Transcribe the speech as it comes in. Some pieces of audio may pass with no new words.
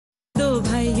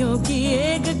की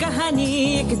एक कहानी,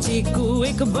 एक चीकू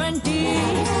एक बंटी।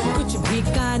 कुछ भी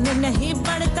कान नहीं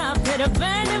पड़ता फिर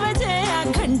बैंड बजे या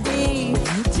घंटी।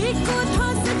 चीकू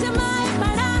ठोस जमाए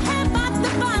पड़ा है बात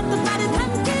बात पर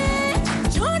धमकी।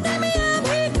 झूठ में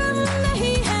अभी कम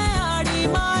नहीं है आड़ी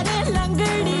मारे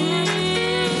लंगड़ी।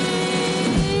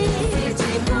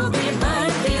 चीकू भी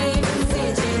बंटी,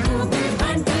 चीकू भी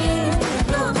बंटी,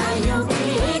 दो भाइयों की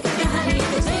एक कहानी,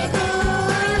 चीकू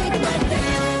एक बंटी।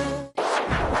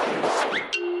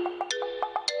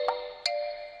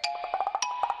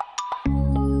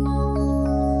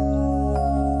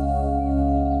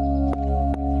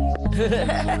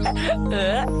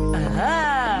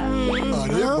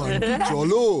 আরে বান্টি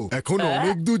চলো, এখন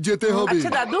অনেক দূর যেতে হবে।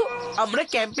 আচ্ছা দাদু, আমরা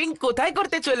ক্যাম্পিং কোথায়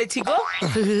করতে চলেছি গো?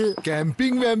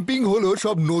 ক্যাম্পিং ম্যাম্পিং হলো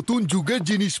সব নতুন যুগের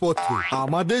জিনিসপত্র।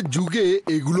 আমাদের যুগে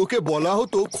এগুলোকে বলা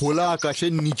হতো খোলা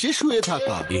আকাশের নিচে শুয়ে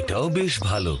থাকা। এটাও বেশ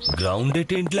ভালো, গ্রাউন্ডে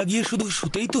টেন্ট লাগিয়ে শুধু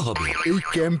শুতেই তো হবে। এই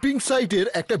ক্যাম্পিং সাইটের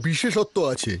একটা বিশেষত্ব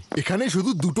আছে, এখানে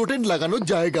শুধু দুটো টেন্ট লাগানোর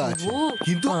জায়গা আছে।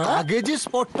 কিন্তু আগে যে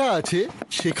স্পটটা আছে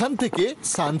সেখান থেকে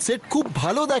সানসেট খুব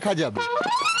ভালো দেখা যাবে।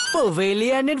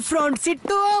 পভেলিয়নের ফ্রন্ট সিট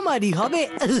তো আমারই হবে।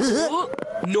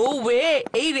 নো ওয়ে,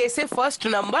 এই রেসে ফার্স্ট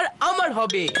নাম্বার আমার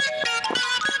হবে।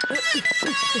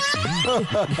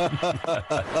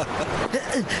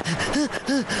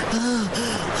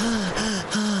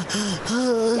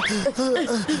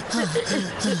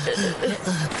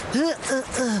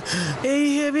 এই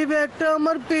হেভি ব্যাগটা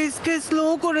আমার পেসকে স্লো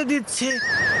করে দিচ্ছে।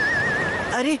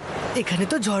 আরে এখানে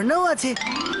তো ঝর্ণাও আছে,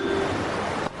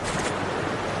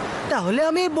 তাহলে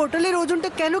আমি এই বোতলের ওজনটা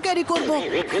কেন ক্যারি করবো?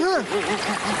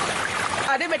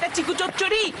 আরে বেটা চিকু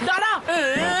চচ্চড়ি দাঁড়া।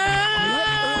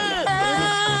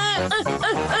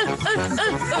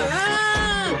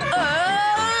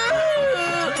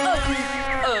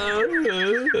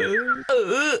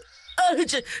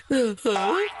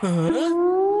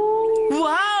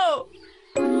 ওয়াও,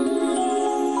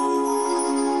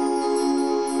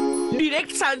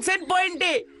 ডিরেক্ট সানসেট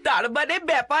পয়েন্টে, তার মানে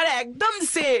ব্যাপার একদম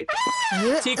সেট।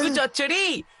 চিকু চচ্চড়ি,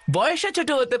 বয়সে ছোট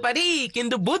হতে পারি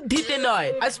কিন্তু বুদ্ধিতে নয়,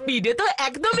 আর স্পিডে তো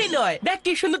একদমই নয়। দেখ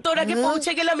কি সুন্দর তোর আগে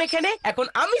পৌঁছে গেলাম এখানে। এখন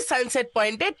আমি সানসেট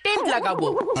পয়েন্টে টেন্ট লাগাবো।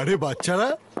 আরে বাচ্চারা,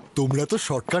 তোমরা তো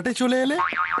শর্টকাটে চলে এলে।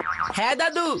 হ্যাঁ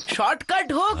দাদু, শর্টকাট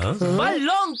হোক বা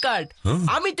লং কাট,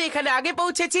 আমি তো এখানে আগে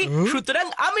পৌঁছেছি, সুতরাং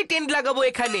আমি টেন্ট লাগাবো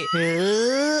এখানে।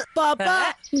 পাপা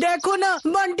দেখো না,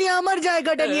 বান্টি আমার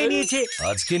জায়গাটা নিয়ে নিয়েছে।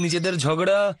 আজকে নিজেদের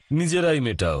ঝগড়া নিজেরাই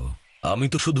মেটাও, আমি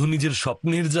তো শুধু নিজের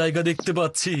স্বপ্নের জায়গা দেখতে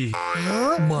পাচ্ছি।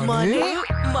 মানে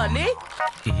মানে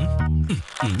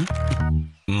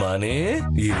মানে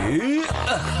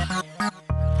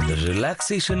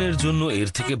রিল্যাক্সেশনের জন্য এর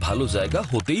থেকে ভালো জায়গা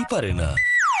হতেই পারে না।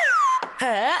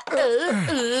 হ্যাঁ,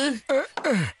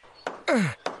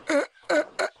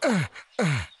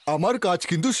 আমার কাজ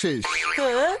কিন্তু শেষ,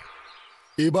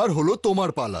 এবার হলো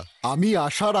তোমার পালা। আমি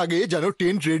আসার আগে যেন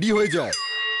টেন্ট রেডি হয়ে যায়।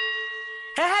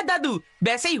 হ্যাঁ হ্যাঁ দাদু,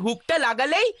 ব্যাস এই হুকটা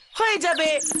লাগালেই হয়ে যাবে।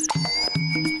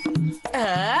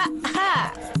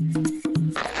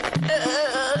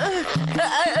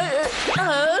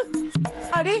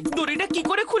 আরে দড়িটা কি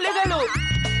করে খুলে গেল?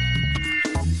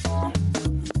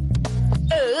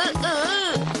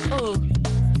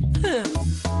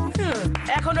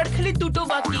 এখন আর খালি দুটো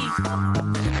বাকি।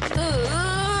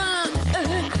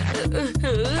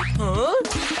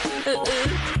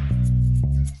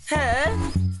 হ্যাঁ,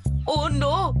 ও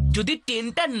নো, যদি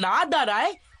টেনটা না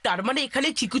দাঁড়ায় তার মানে এখানে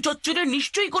চিকু চচ্চড়ের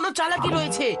নিশ্চয়ই কোনো চালাকি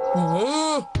রয়েছে।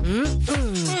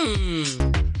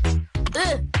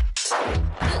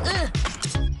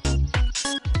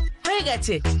 হয়ে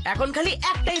গেছে, এখন খালি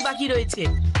একটাই বাকি রয়েছে।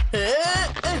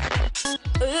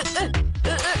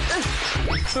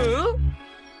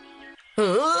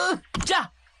 যা,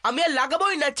 আমি আর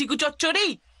লাগাবোই না চিকু চচ্চড়ি,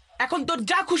 এখন তোর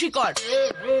যা খুশি কর।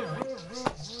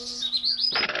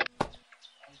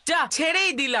 যা,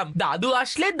 ছেড়েই দিলাম, দাদু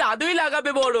আসলে দাদুই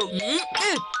লাগাবে বরং।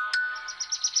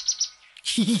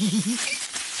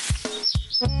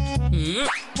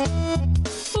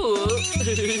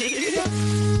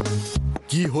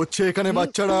 কি হচ্ছে এখানে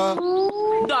বাচ্চারা?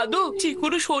 দাদু,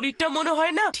 চিকুর শরীরটা মনে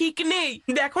হয় না ঠিক নেই,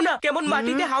 দেখো না কেমন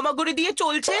মাটিতে হামাগুড়ি দিয়ে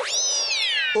চলছে।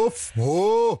 ওফো,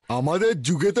 আমাদের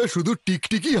যুগে তো শুধু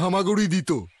টিকটিকি হামাগুড়ি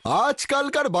দিত,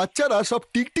 আজকালকার বাচ্চারা সব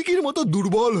টিকটিকির মতো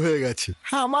দুর্বল হয়ে গেছে,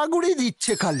 হামাগুড়ি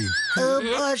দিচ্ছে খালি।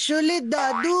 আসলে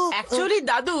দাদু, অ্যাকচুয়ালি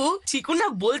দাদু, চিকু না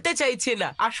বলতে চাইছে না,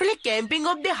 আসলে ক্যাম্পিং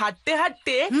অব্দি হাঁটতে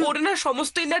হাঁটতে ওর না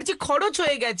সমস্ত এনার্জি খরচ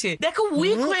হয়ে গেছে, দেখো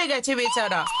উইক হয়ে গেছে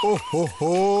বেচারা। ওহো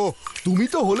হো, তুমি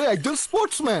তো হলে একজন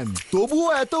স্পোর্টসম্যান, তবুও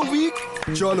এত উইক।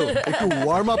 চলো একটু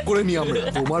ওয়ার্ম আপ করে নি আমরা,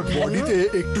 তোমার বডিতে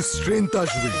একটু স্ট্রেংথ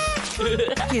আসবে।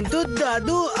 কিন্তু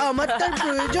দাদু আমার তার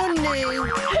প্রয়োজন নেই।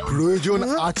 প্রয়োজন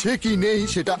আছে কি নেই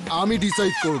সেটা আমি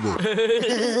ডিসাইড করব।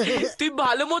 তুই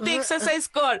ভালো মতো এক্সারসাইজ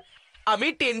কর, আমি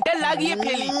টেন্টটা লাগিয়ে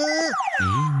ফেলি।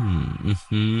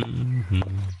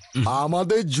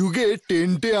 আমাদের যুগে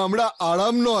টেন্টে আমরা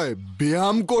আরাম নয়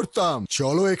ব্যায়াম করতাম।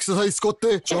 চলো এক্সারসাইজ করতে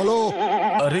চলো।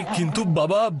 আরে কিন্তু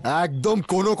বাবা, একদম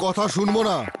কোনো কথা শুনবো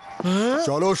না।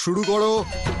 চলো শুরু করো।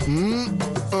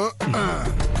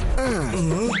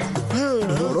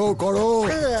 করো করো।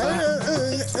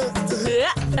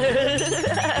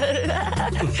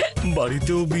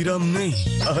 বাড়িতেও বিরাম নেই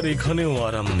আর এখানেও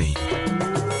আরাম নেই।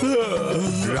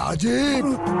 রাজীব,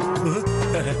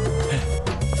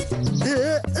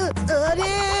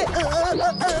 আরে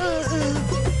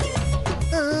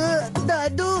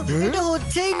দাদু, এটা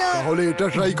হচ্ছেই না। তাহলে এটা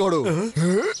ট্রাই করো।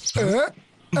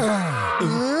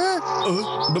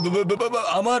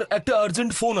 আমার একটা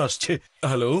আর্জেন্ট ফোন আসছে।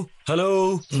 হ্যালো হ্যালো,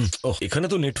 এখানে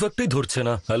তো নেটওয়ার্কটাই ধরছে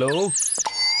না। হ্যালো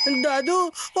দাদু,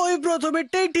 ওই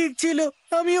প্রথমেরটাই ঠিক ছিল,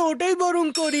 আমি ওটাই বরং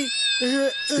করি।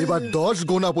 এবার 10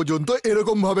 গোনা পর্যন্ত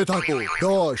এরকম ভাবে থাকো।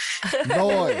 10,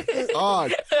 9,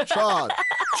 8, 7,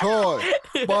 6,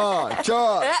 5,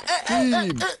 4, 3,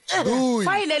 2।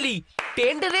 ফাইনালি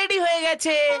টেন্ট রেডি হয়ে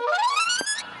গেছে।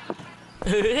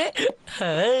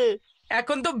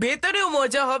 এখন তো ভেতরেও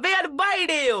মজা হবে আর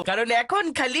বাইরেও, কারণ এখন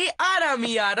খালি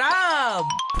আরামই আরাম।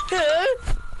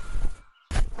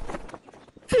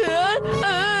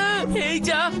 এই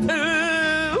যা,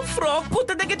 ফ্রক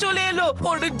কোথা থেকে চলে এলো?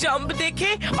 ওর জাম্প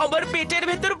দেখে আমার পেটের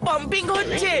ভেতর পাম্পিং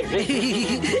হচ্ছে।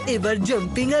 এবার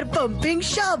জাম্পিং আর পাম্পিং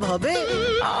সব হবে।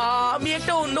 আমি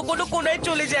একটা অন্য কোনো কোনায়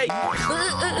চলে যাই।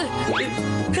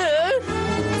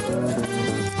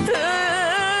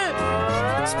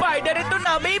 স্পাইডারের তো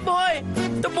নামেই ভয়,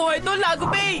 তো ভয় তো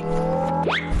লাগবেই।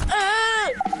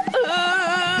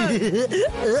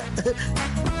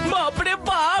 বাপরে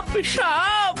বাপ,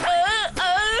 সাপ!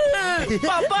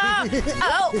 বাবা,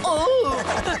 ও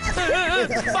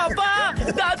বাবা,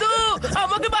 দাদু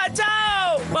আমাকে বাঁচাও!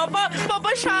 বাবা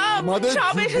বাবা, সাপ! আমাদের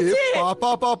সাপ যুগে এসেছে!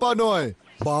 পাপা পাপা নয়,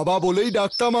 বাবা বলেই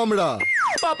ডাকতাম আমরা।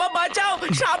 বাবা বাঁচাও,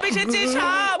 সাপ এসেছে!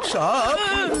 সাপ! সাপ?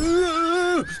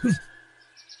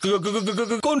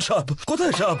 কোন সাপ?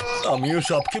 কোথায় সাপ? আমিও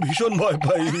সাপকে ভীষণ ভয়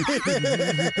পাই।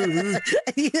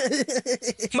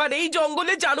 মানে এই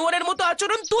জঙ্গলে জানোয়ারের মতো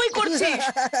আচরণ তুই করছিস?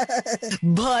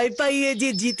 ভয় পাইয়ে যে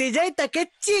জিতে যায় তাকে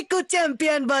চিকু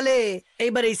চ্যাম্পিয়ন বলে।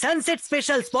 এবার এই সানসেট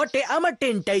স্পেশাল স্পটে আমার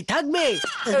টেন্টটাই থাকবে।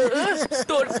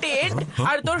 তোর টেন্ট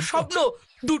আর তোর স্বপ্ন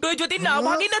দুটোই যদি না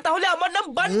ভাঙি না, তাহলে আমার নাম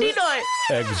বান্টি নয়।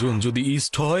 একজন যদি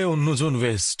ইস্ট হয়, অন্যজন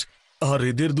ওয়েস্ট, আর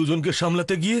এদের দুজনকে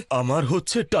সামলাতে গিয়ে আমার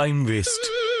হচ্ছে টাইম ওয়েস্ট।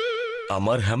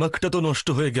 আমার হ্যামাকটা তো নষ্ট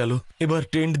হয়ে গেল, এবার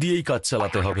টেন্ট দিয়েই কাজ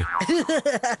চালাতে হবে।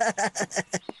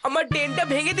 আমার টেন্টটা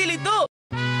ভেঙে দিলি তো,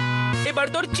 এবার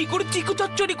তোর চিকুর চিকু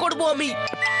চচ্চড়ি করবো আমি।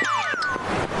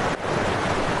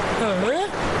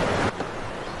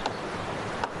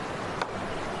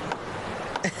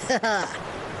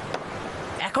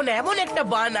 এখন এমন একটা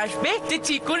বান আসবে যে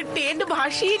চিকুর টেন্ট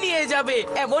ভাসিয়ে নিয়ে যাবে।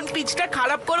 এমন পিচটা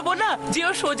খারাপ করব না যে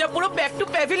ও সোজা পুরো ব্যাক টু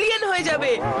প্যাভিলিয়ন হয়ে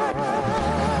যাবে।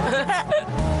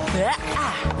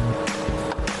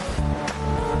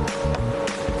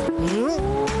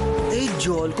 এই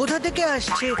জল কোথা থেকে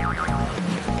আসছে?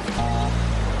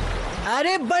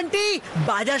 আরে বান্টি,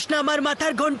 বাজাস না আমার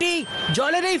মাথার ঘন্টি।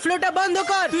 জলের এই ফ্লোটা বন্ধ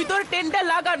কর। তুই তোর টেন্টটা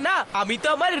লাগা না, আমি তো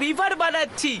আমার রিভার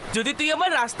বানাচ্ছি। যদি তুই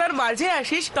আমার রাস্তার মাঝে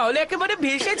আসিস তাহলে একেবারে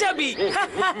ভেসে যাবি।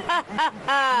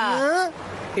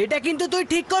 এটা কিন্তু তুই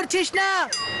ঠিক করছিস না।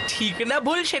 ঠিক না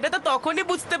ভুল সেটা তো তখনই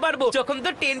বুঝতে পারবো যখন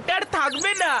তোর টেন্টটা আর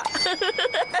থাকবে না।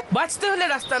 বাঁচতে হলে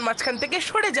রাস্তার মাঝখান থেকে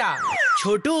সরে যা।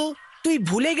 ছোটু, তুই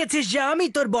ভুলে গেছিস যে আমি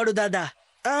তোর বড় দাদা।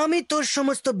 আমি তোর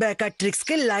সমস্ত ব্যাকার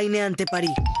ট্রিক্সকে লাইনে আনতে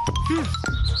পারি।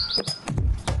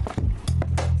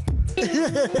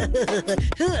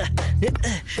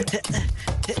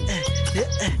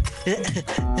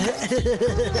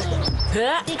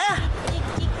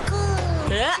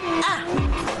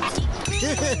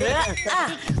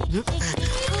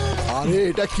 আরে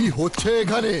এটা কি হচ্ছে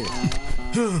এখানে?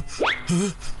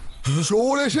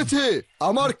 চোর এসেছে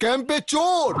আমার ক্যাম্পে,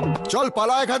 চোর! চল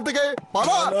পালা এখান থেকে,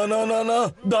 পালা! না না না না,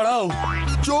 দাঁড়াও।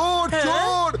 চোর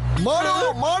চোর! মারো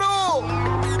মারো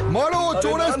মারো!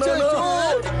 চোর না, এসছে, না, না।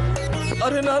 চোর!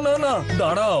 আরে না না না,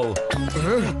 দাঁড়াও।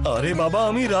 আরে বাবা,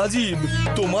 আমি রাজীব,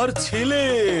 তোমার ছেলে।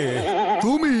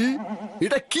 তুমি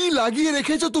এটা কি লাগিয়ে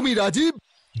রেখেছো তুমি রাজীব?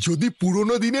 যদি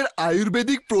পুরোনো দিনের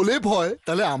আয়ুর্বেদিক প্রলেপ হয়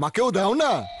তাহলে আমাকেও দাও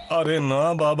না। আরে না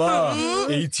বাবা,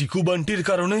 এই চিকু বান্টির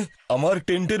কারণে আমার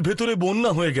টেন্টের ভেতরে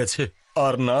বন্যা হয়ে গেছে,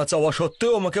 আর না চাওয়া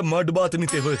সত্ত্বেও আমাকে মাড বাত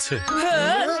নিতে হয়েছে।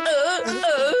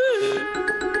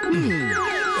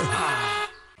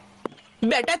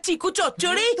 বেটা চিকু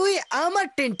চচ্চড়ি, তুই আমার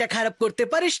ট্রেনটা খারাপ করতে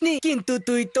পারিসনি, কিন্তু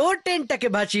তুই তোর ট্রেনটাকে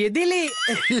বাঁচিয়ে দিলি।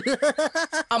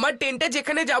 আমার ট্রেনটা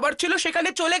যেখানে যাবার ছিল সেখানে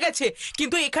চলে গেছে,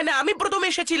 কিন্তু এখানে আমি প্রথম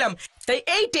এসেছিলাম, তাই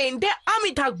এই ট্রেনটা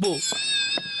আমি থাকবো।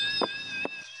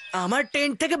 আমার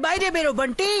ট্রেন থেকে বাইরে বেরো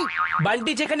বান্টি।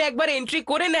 বান্টি যেখানে একবার এন্ট্রি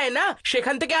করে নেয় না,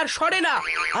 সেখান থেকে আর সরে না।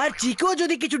 আর চিকো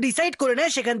যদি কিছু ডিসাইড করে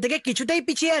নেয় সেখান থেকে কিছুতেই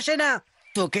পিছিয়ে আসে না।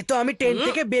 তোকে তো আমি ট্রেন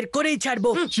থেকে বের করেই ছাড়বো।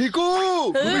 চিকু,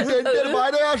 তুমি টেন্টের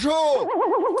বাইরে আসো।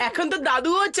 এখন তো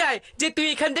দাদুও চায় যে তুই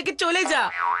এখান থেকে চলে যা।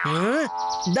 হ্যাঁ?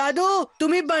 দাদু,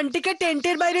 তুমি বান্টিকে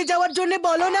টেন্টের বাইরে যাওয়ার জন্য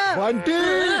বলো না। বান্টি,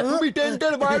 তুমি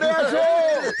টেন্টের বাইরে আসো।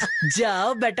 যাও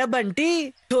বেটা বান্টি,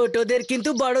 ছোটদের কিন্তু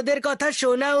বড়দের কথা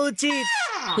শোনা উচিত।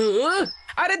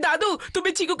 আরে দাদু, তুমি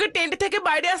চিকুকে টেন্ট থেকে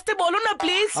বাইরে আসতে বলো না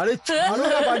প্লিজ। আরে ছাড়ো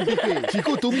না বান্টিকে।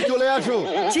 চিকু, তুমি চলে আসো।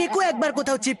 চিকু একবার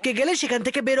কোথাও চিপকে গেলে সেখান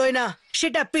থেকে বেরোয় না।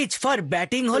 সেটা পিচ ফর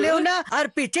ব্যাটিং হলেও না, আর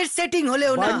পিচের সেটিং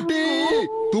হলেও না। বান্টি,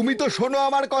 তুমি তো শোনো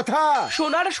আমার কথা।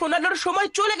 শোনানোর সময়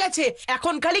চলে গেছে,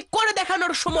 এখন খালি করে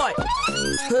দেখানোর সময়।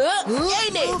 এই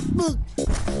নে।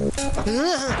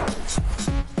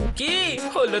 কি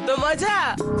হলো তো মজা?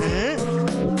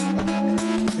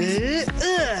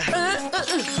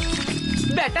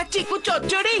 বেটা চিকু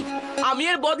চচ্চড়ি, আমি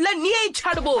এর বদলা নিয়েই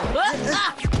ছাড়বো।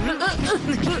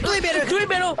 তুই বেরো। তুই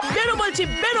বেরো, বেরো বলছি,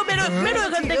 বেরো বেরো বেরো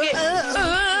এখান থেকে।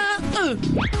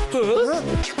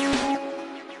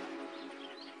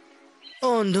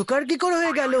 অন্ধকার কি করে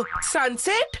হয়ে গেল?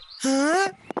 সানসেট? হ্যাঁ,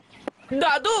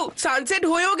 দাদু, সানসেট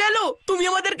হয়েও গেল, তুমি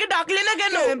আমাদেরকে ডাকলে না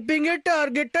কেন? ক্যাম্পিং এর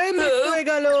টার্গেটটাই মিস হয়ে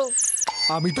গেল।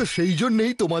 আমি তো সেই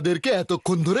জন্যই তোমাদেরকে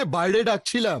এতক্ষণ ধরে বাইরে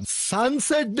ডাকছিলাম,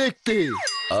 সানসেট দেখতে।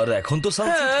 আর এখন তো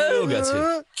সানসেট হয়েও গেছে।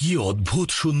 কি অদ্ভুত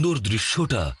সুন্দর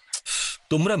দৃশ্যটা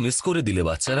তোমরা মিস করে দিলে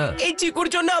বাচ্চারা। এই চিকুর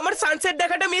জন্য আমার সানসেট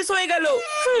দেখাটা মিস হয়ে গেল।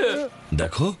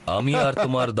 দেখো, আমি আর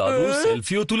তোমার দাদু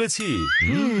সেলফিও তুলেছি।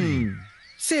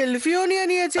 সেলফিও নিয়ে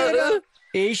নিয়েছে এরা।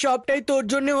 এই সবটাই তোর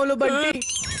জন্য হলো বান্টি।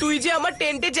 তুই যে আমার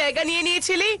টেন্টে জায়গা নিয়ে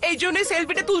নিয়েছিলি, এই জন্য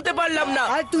সেলফিটা তুলতে পারলাম না।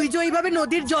 আর তুই যে ওইভাবে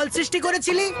নদীর জল সৃষ্টি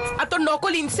করেছিলি। আর তোর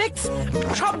নকল ইনসেক্টস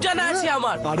সব জানা আছে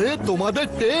আমার। আরে তোমাদের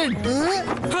টেন্ট।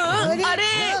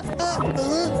 আরে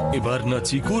এবার না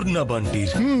চিকুর না বান্টির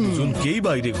দুজনকেই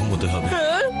বাইরে ঘুমোতে হবে।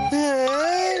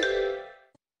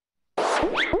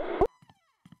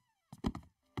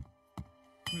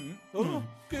 Oh,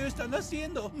 ¿qué están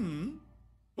haciendo?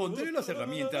 Pondré las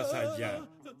herramientas allá.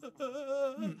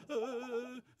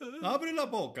 Abre la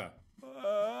boca.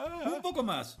 Un poco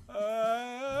más.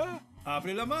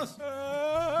 Ábrela más.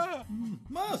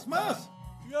 Más, más.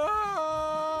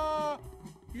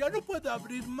 Ya no puedo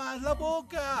abrir más la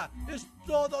boca. Es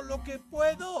todo lo que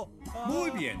puedo. Muy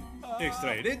bien.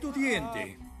 Extraeré tu diente.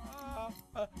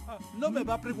 ¿No me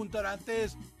va a preguntar antes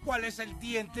cuál es el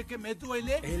diente que me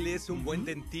duele? Él es un buen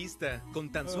dentista. Con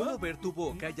tan solo ver tu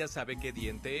boca ya sabe qué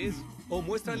diente es. O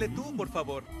muéstrale tú, por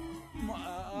favor.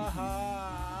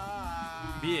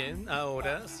 Bien,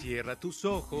 ahora cierra tus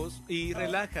ojos y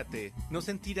relájate. No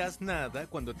sentirás nada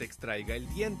cuando te extraiga el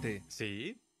diente, ¿sí?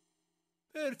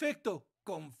 Perfecto.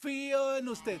 Confío en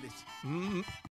ustedes.